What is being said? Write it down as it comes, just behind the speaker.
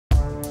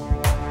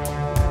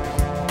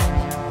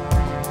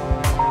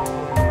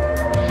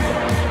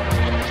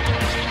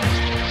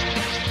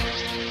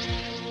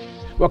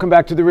Welcome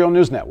back to the Real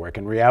News Network,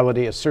 and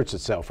reality asserts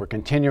itself. We're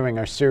continuing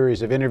our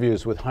series of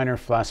interviews with Heiner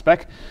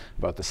Flassbeck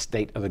about the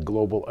state of the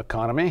global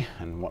economy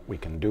and what we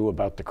can do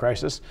about the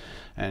crisis.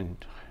 And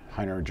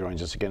Heiner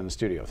joins us again in the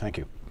studio. Thank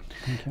you.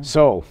 Thank you.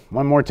 So,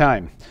 one more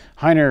time.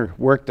 Heiner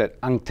worked at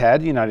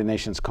UNCTAD, United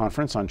Nations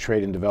Conference on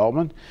Trade and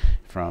Development.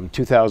 From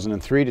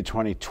 2003 to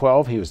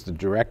 2012, he was the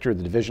director of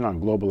the Division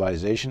on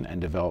Globalization and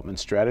Development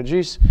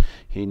Strategies.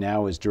 He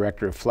now is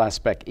director of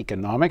Flassbeck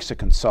Economics, a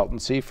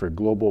consultancy for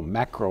global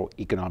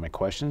macroeconomic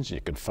questions.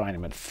 You can find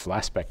him at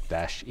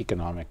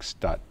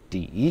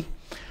flassbeck-economics.de.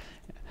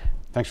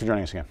 Thanks for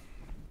joining us again.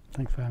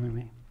 Thanks for having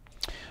me.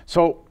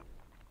 So,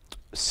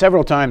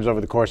 several times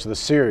over the course of the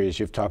series,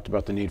 you've talked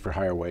about the need for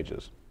higher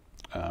wages.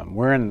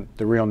 We're in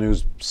the Real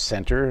News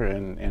Center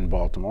in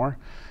Baltimore,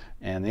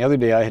 and the other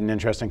day I had an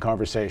interesting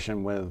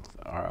conversation with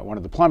one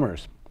of the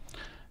plumbers,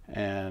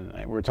 and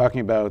we were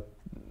talking about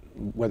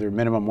whether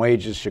minimum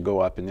wages should go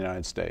up in the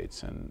United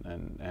States,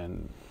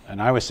 and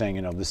I was saying,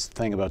 you know, this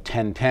thing about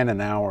 $10.10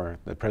 an hour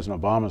that President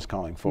Obama is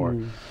calling for,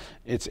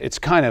 it's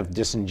kind of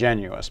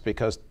disingenuous,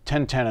 because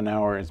 $10.10 an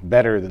hour is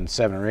better than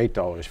 $7 or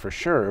 $8 for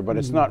sure, but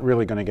it's not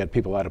really going to get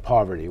people out of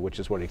poverty, which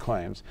is what he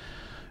claims.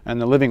 And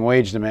the living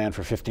wage demand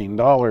for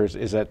 $15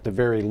 is at the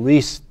very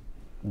least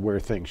where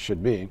things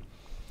should be.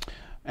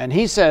 And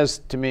he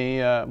says to me,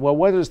 well,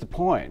 what is the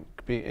point?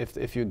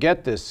 If you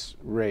get this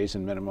raise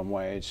in minimum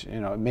wage, you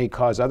know, it may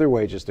cause other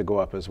wages to go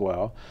up as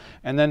well,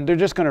 and then they're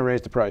just going to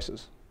raise the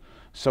prices.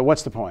 So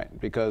what's the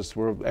point? Because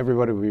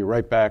everybody will be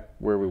right back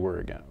where we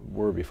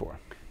were before.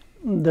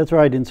 That's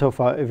right.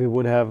 Insofar, if we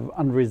would have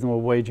unreasonable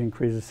wage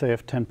increases, say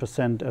of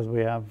 10%, as we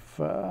have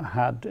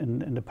had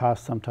in the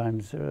past,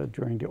 sometimes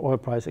during the oil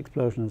price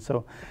explosion, and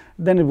so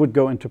then it would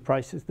go into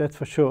prices. That's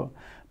for sure.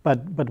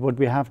 But what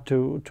we have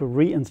to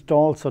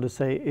reinstall, so to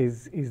say,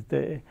 is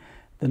the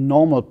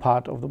normal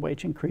part of the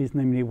wage increase,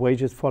 namely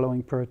wages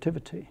following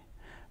productivity.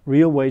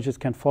 Real wages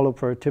can follow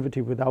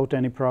productivity without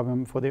any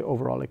problem for the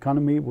overall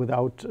economy,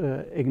 without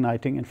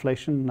igniting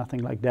inflation,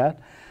 nothing like that,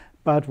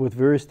 but with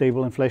very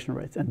stable inflation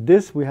rates. And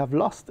this we have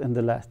lost in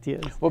the last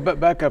years. Well, but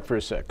back up for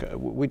a sec.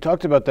 We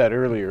talked about that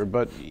earlier,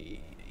 but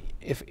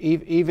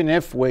even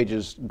if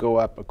wages go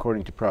up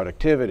according to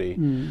productivity,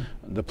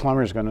 the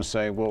plumber's going to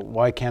say, well,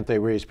 why can't they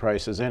raise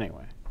prices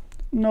anyway?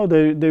 No,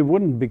 they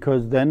wouldn't,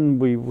 because then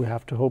we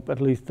have to hope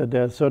at least that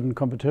there's certain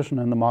competition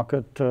in the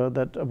market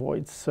that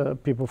avoids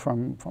people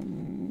from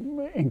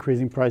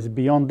increasing prices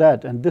beyond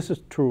that. And this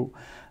is true.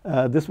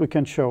 This we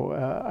can show.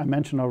 I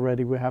mentioned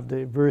already we have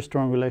the very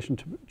strong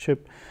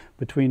relationship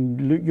between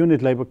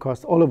unit labor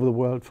costs all over the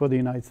world for the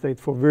United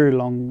States for very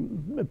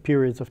long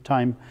periods of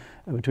time,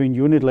 between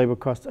unit labor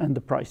costs and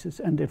the prices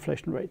and the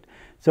inflation rate.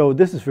 So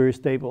this is very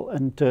stable.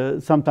 And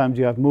sometimes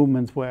you have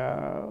movements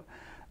where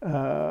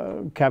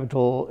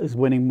capital is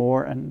winning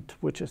more, and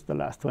which is the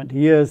last 20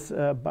 years,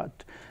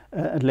 but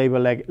labor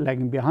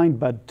lagging behind.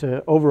 But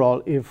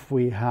overall, if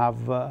we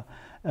have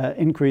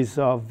increase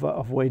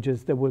of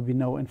wages, there will be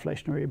no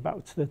inflationary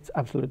bouts. That's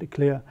absolutely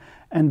clear.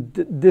 And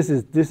this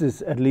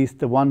is at least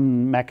the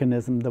one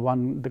mechanism,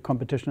 the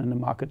competition in the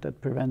market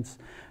that prevents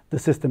the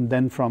system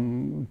then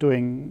from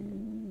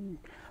doing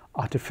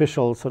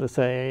artificial, so to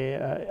say,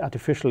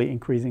 artificially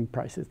increasing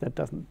prices. That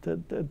doesn't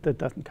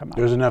come out.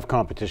 There's enough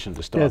competition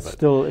to stop There's it.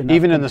 still enough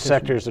even in the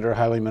competition. sectors that are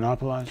highly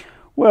monopolized?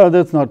 Well,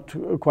 that's not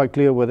quite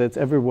clear whether it's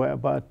everywhere,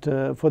 but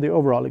for the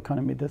overall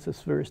economy, this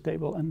is very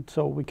stable, and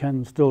so we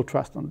can still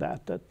trust on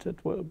that it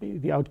will be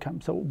the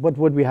outcome. So what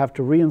we have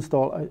to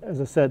reinstall,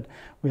 as I said,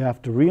 we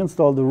have to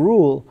reinstall the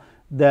rule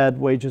that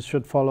wages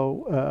should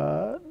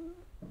follow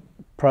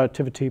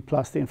productivity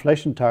plus the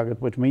inflation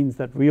target, which means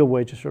that real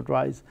wages should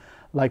rise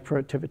like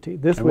productivity.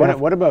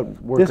 What about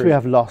workers? This we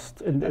have lost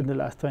in the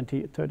last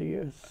 20, 30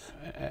 years.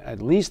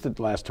 At least the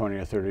last 20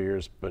 or 30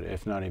 years, but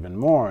if not even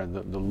more,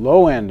 the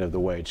low end of the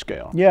wage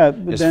scale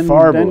is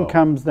far below.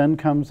 Then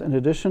comes in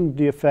addition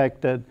the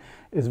effect that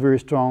is very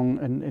strong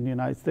in the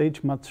United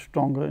States, much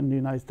stronger in the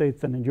United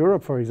States than in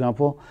Europe, for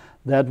example,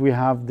 that we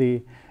have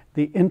the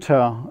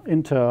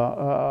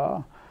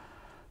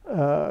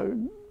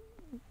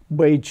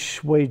wage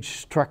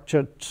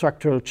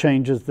structural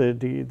changes, the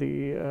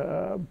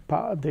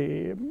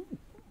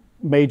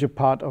major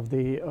part of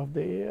the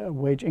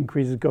wage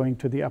increases going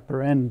to the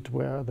upper end,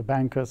 where the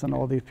bankers and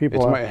all these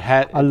people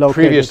are located.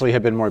 Previously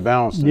had been more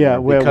balanced. Yeah,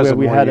 where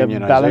we had a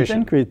balanced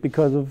increase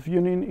because of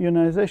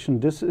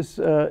unionization. This is,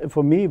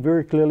 for me,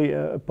 very clearly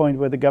a point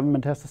where the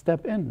government has to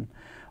step in.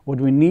 What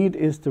we need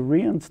is to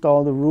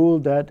reinstall the rule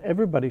that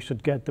everybody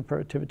should get the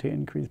productivity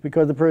increase,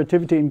 because the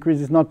productivity increase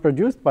is not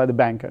produced by the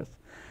bankers.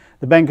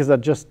 The bankers are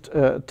just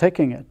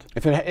taking it.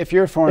 If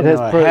your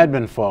formula had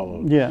been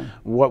followed,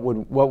 what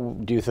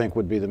do you think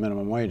would be the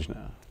minimum wage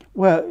now?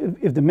 Well,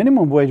 if the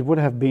minimum wage would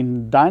have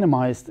been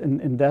dynamized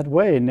in that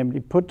way,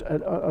 namely put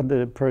on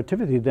the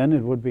productivity, then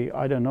it would be,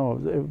 I don't know,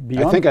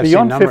 beyond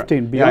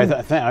 15. Beyond,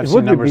 I've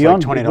seen numbers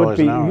like $20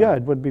 an hour. Yeah,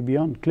 it would be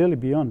beyond, clearly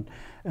beyond.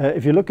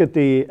 If you look at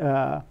the,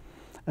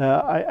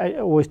 I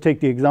always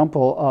take the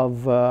example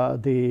of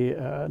the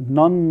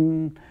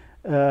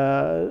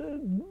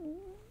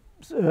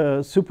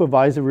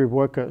supervisory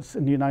workers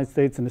in the United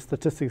States, and the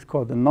statistics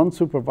called the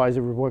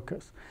non-supervisory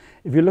workers.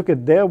 If you look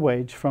at their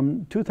wage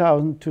from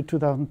 2000 to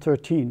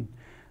 2013,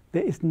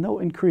 there is no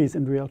increase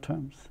in real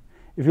terms.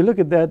 If you look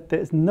at that, there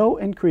is no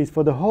increase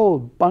for the whole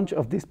bunch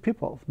of these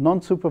people,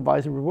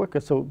 non-supervisory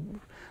workers. So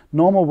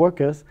normal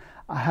workers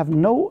have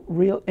no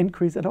real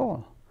increase at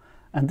all.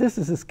 And this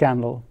is a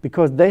scandal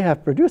because they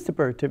have produced the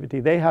productivity.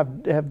 They have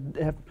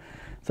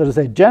so to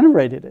say,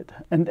 generated it,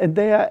 and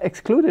they are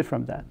excluded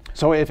from that.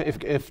 So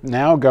if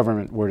now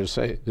government were to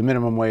say the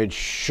minimum wage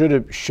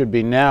should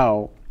be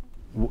now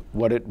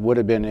what it would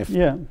have been if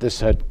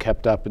this had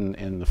kept up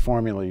in the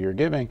formula you're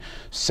giving,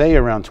 say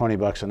around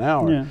 $20 an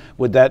hour,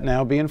 would that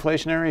now be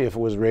inflationary if it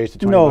was raised to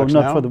 20 bucks an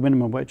hour? No, not for the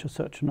minimum wage as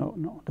such. No.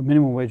 The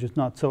minimum wage is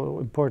not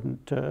so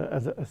important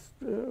as it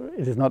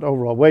is not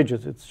overall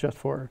wages. It's just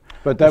for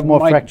but that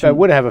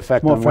would have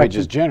effect on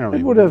wages generally.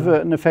 It would have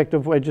an effect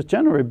of wages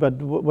generally.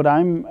 But what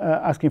I'm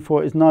asking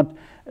for is not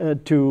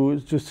to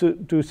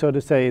so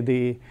to say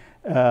to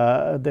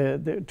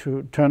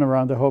turn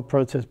around the whole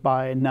process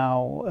by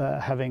now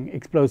having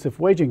explosive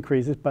wage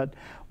increases, but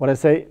what I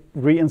say,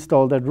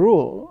 reinstall that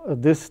rule.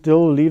 This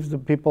still leaves the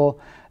people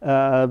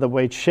the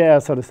wage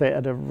share, so to say,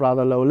 at a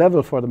rather low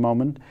level for the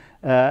moment,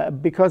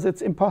 because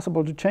it's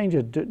impossible to change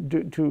it.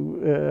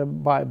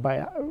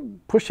 By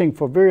pushing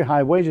for very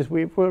high wages,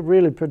 we will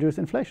really produce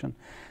inflation.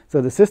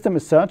 So the system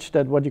is such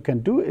that what you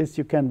can do is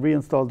you can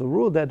reinstall the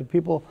rule that the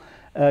people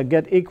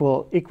get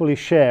equally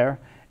share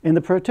in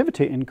the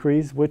productivity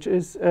increase, which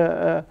is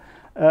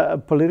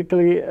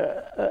politically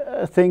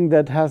a thing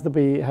that has to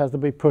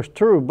be pushed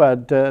through.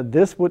 But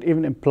this would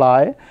even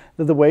imply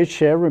that the wage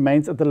share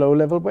remains at the low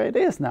level where it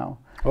is now.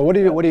 Well, what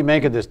do you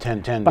make of this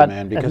 10-10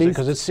 demand?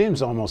 Because it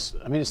seems almost,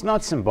 I mean, it's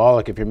not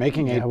symbolic. If you're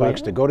making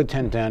 $8 to go to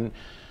 10-10,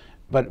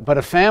 but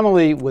a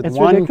family with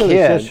one kid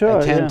at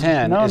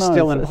 10-10 is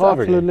still in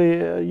poverty. Absolutely,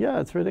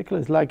 it's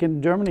ridiculous. Like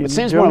in Germany. It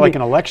seems more like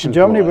an election. In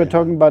Germany, we're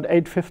talking about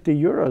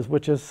 €850,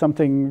 which is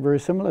something very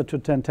similar to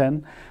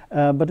 10-10,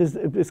 but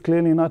it's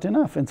clearly not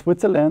enough. In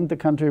Switzerland, the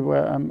country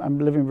where I'm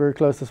living very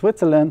close to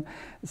Switzerland,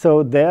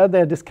 so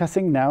they're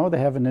discussing now, they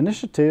have an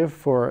initiative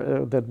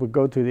for that would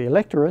go to the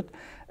electorate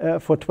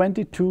for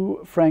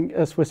 22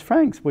 Swiss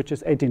francs, which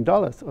is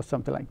 $18 or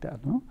something like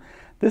that. No?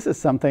 This is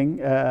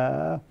something.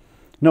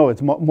 No,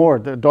 it's more.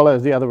 The dollar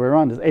is the other way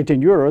around. It's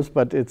 18 euros,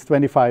 but it's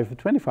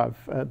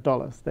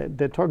 $25.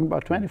 They're talking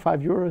about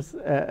 25 euros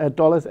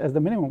dollars as the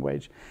minimum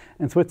wage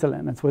in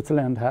Switzerland. And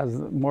Switzerland has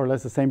more or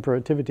less the same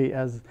productivity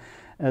as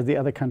the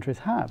other countries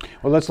have.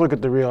 Well, let's look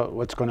at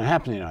what's going to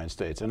happen in the United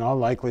States. In all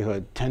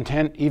likelihood,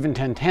 even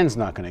 10-10 is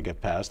not going to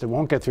get passed. It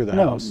won't get through the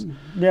House.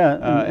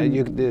 Yeah.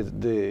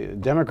 The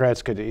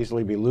Democrats could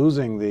easily be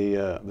losing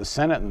the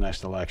Senate in the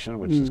next election,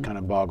 which just kind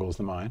of boggles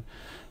the mind.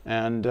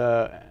 And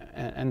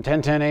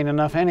 10-10 ain't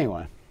enough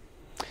anyway.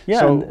 Yeah.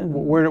 So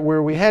where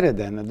are we headed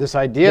then? This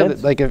idea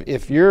that, like,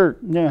 if your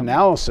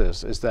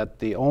analysis is that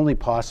the only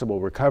possible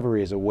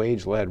recovery is a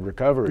wage-led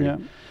recovery,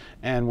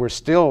 and we're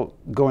still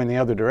going the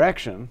other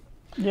direction,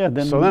 so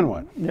then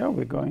what? Yeah,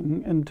 we're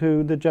going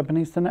into the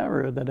Japanese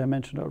scenario that I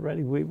mentioned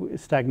already.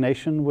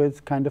 Stagnation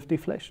with kind of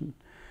deflation,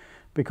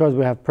 because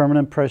we have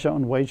permanent pressure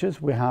on wages.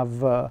 We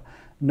have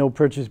no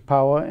purchase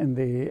power in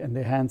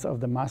the hands of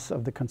the mass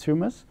of the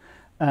consumers.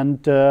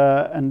 And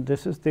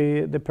this is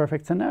the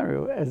perfect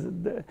scenario. As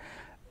the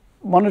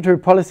monetary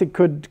policy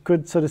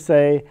could sort of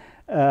say,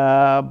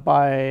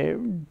 by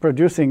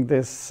producing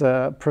this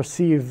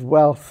perceived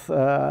wealth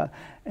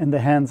in the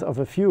hands of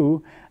a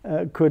few,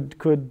 could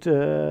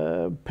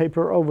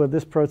paper over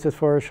this process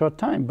for a short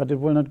time, but it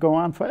will not go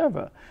on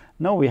forever.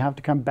 No, we have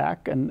to come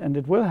back, and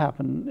it will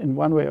happen in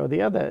one way or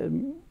the other,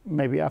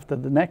 maybe after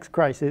the next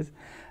crisis,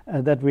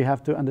 that we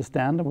have to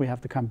understand, and we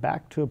have to come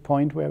back to a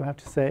point where we have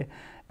to say,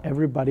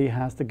 everybody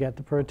has to get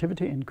the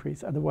productivity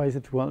increase, otherwise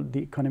the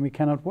economy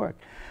cannot work.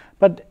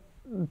 But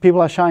people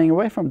are shying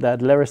away from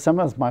that. Larry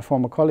Summers, my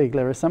former colleague,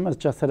 Larry Summers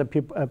just had a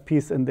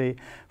piece in the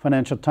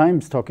Financial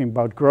Times talking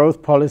about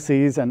growth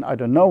policies and I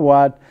don't know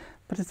what,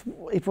 but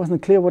it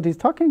wasn't clear what he's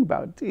talking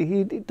about.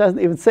 He doesn't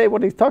even say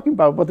what he's talking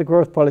about, what the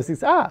growth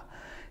policies are.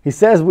 He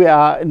says we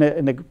are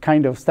in a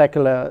kind of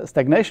secular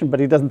stagnation, but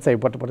he doesn't say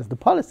what is the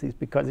policies,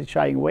 because he's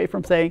shying away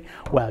from saying,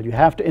 well, you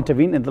have to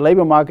intervene in the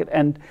labor market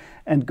and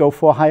go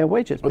for higher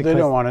wages. But they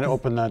don't want to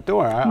open that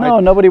door.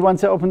 Nobody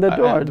wants to open that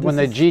door. When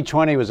the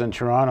G20 was in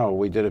Toronto,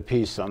 we did a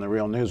piece on the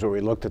Real News where we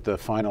looked at the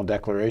final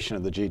declaration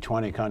of the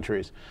G20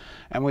 countries.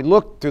 And we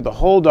looked through the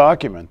whole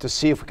document to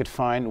see if we could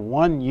find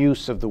one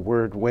use of the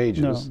word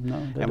wages.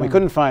 And we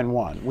couldn't find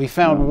one. We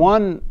found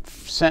one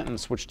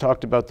sentence which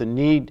talked about the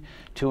need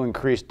to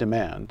increase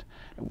demand,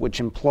 which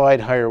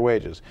implied higher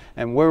wages.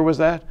 And where was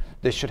that?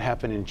 This should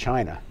happen in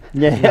China.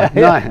 Not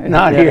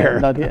here.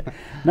 Not here.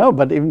 No,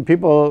 but even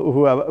people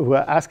who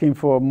are asking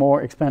for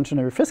more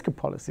expansionary fiscal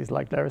policies,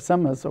 like Larry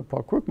Summers or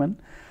Paul Krugman,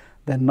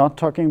 than not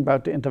talking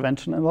about the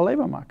intervention in the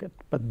labor market.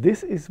 But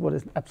this is what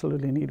is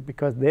absolutely needed,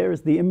 because there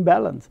is the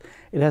imbalance.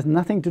 It has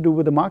nothing to do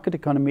with the market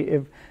economy.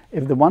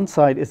 If the one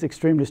side is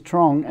extremely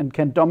strong and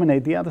can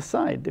dominate the other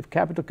side, if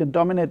capital can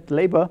dominate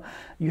labor,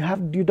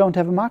 you don't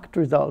have a market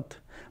result.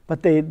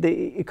 But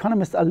the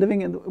economists are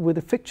living with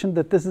the fiction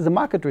that this is a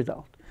market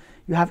result.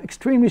 You have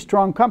extremely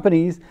strong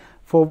companies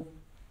for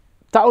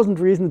 1,000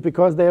 reasons,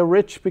 because they are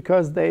rich,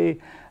 because there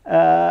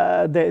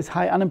is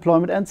high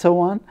unemployment and so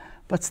on.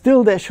 But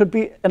still, there should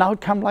be an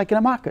outcome like in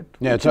a market.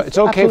 Yeah, it's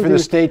okay for the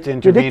state to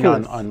intervene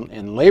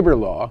in labor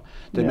law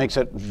that makes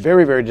it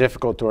very, very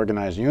difficult to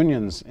organize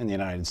unions in the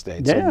United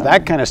States. Yeah. So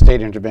that kind of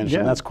state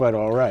intervention, that's quite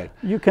all right.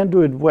 You can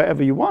do it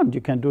wherever you want.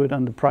 You can do it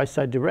on the price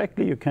side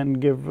directly. You can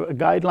give a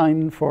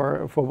guideline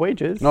for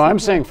wages. No, I'm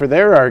saying for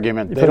their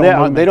argument,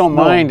 they don't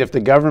mind if the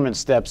government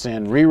steps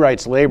in,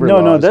 rewrites labor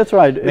laws. No, that's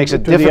right. Makes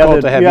it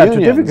difficult to have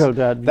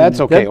unions. That's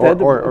okay.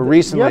 Or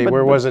recently,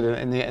 where was it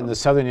in the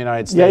southern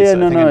United States? I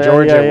think in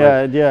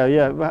Georgia.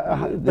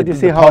 But you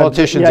see how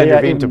politicians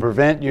intervene to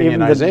prevent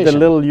unionization. Even the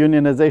little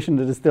unionization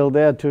that is still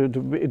there to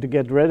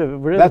get rid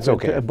of it,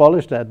 to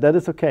abolish that. That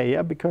is okay.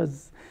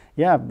 Because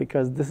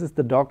this is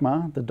the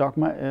dogma. The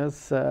dogma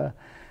is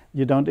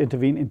you don't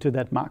intervene into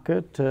that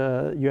market.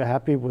 You're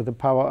happy with the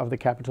power of the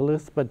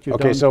capitalists, but you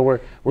don't. Okay, so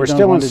we're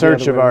still in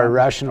search of our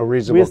rational,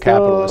 reasonable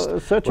capitalist.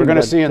 We're going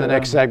to see in the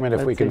next segment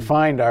if we can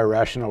find our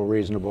rational,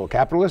 reasonable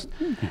capitalist.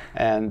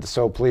 And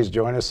so please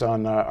join us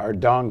on our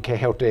Don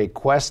Quixote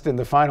quest in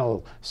the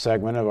final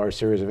segment of our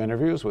series of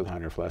interviews with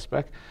Heiner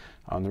Flassbeck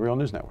on the Real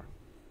News Network.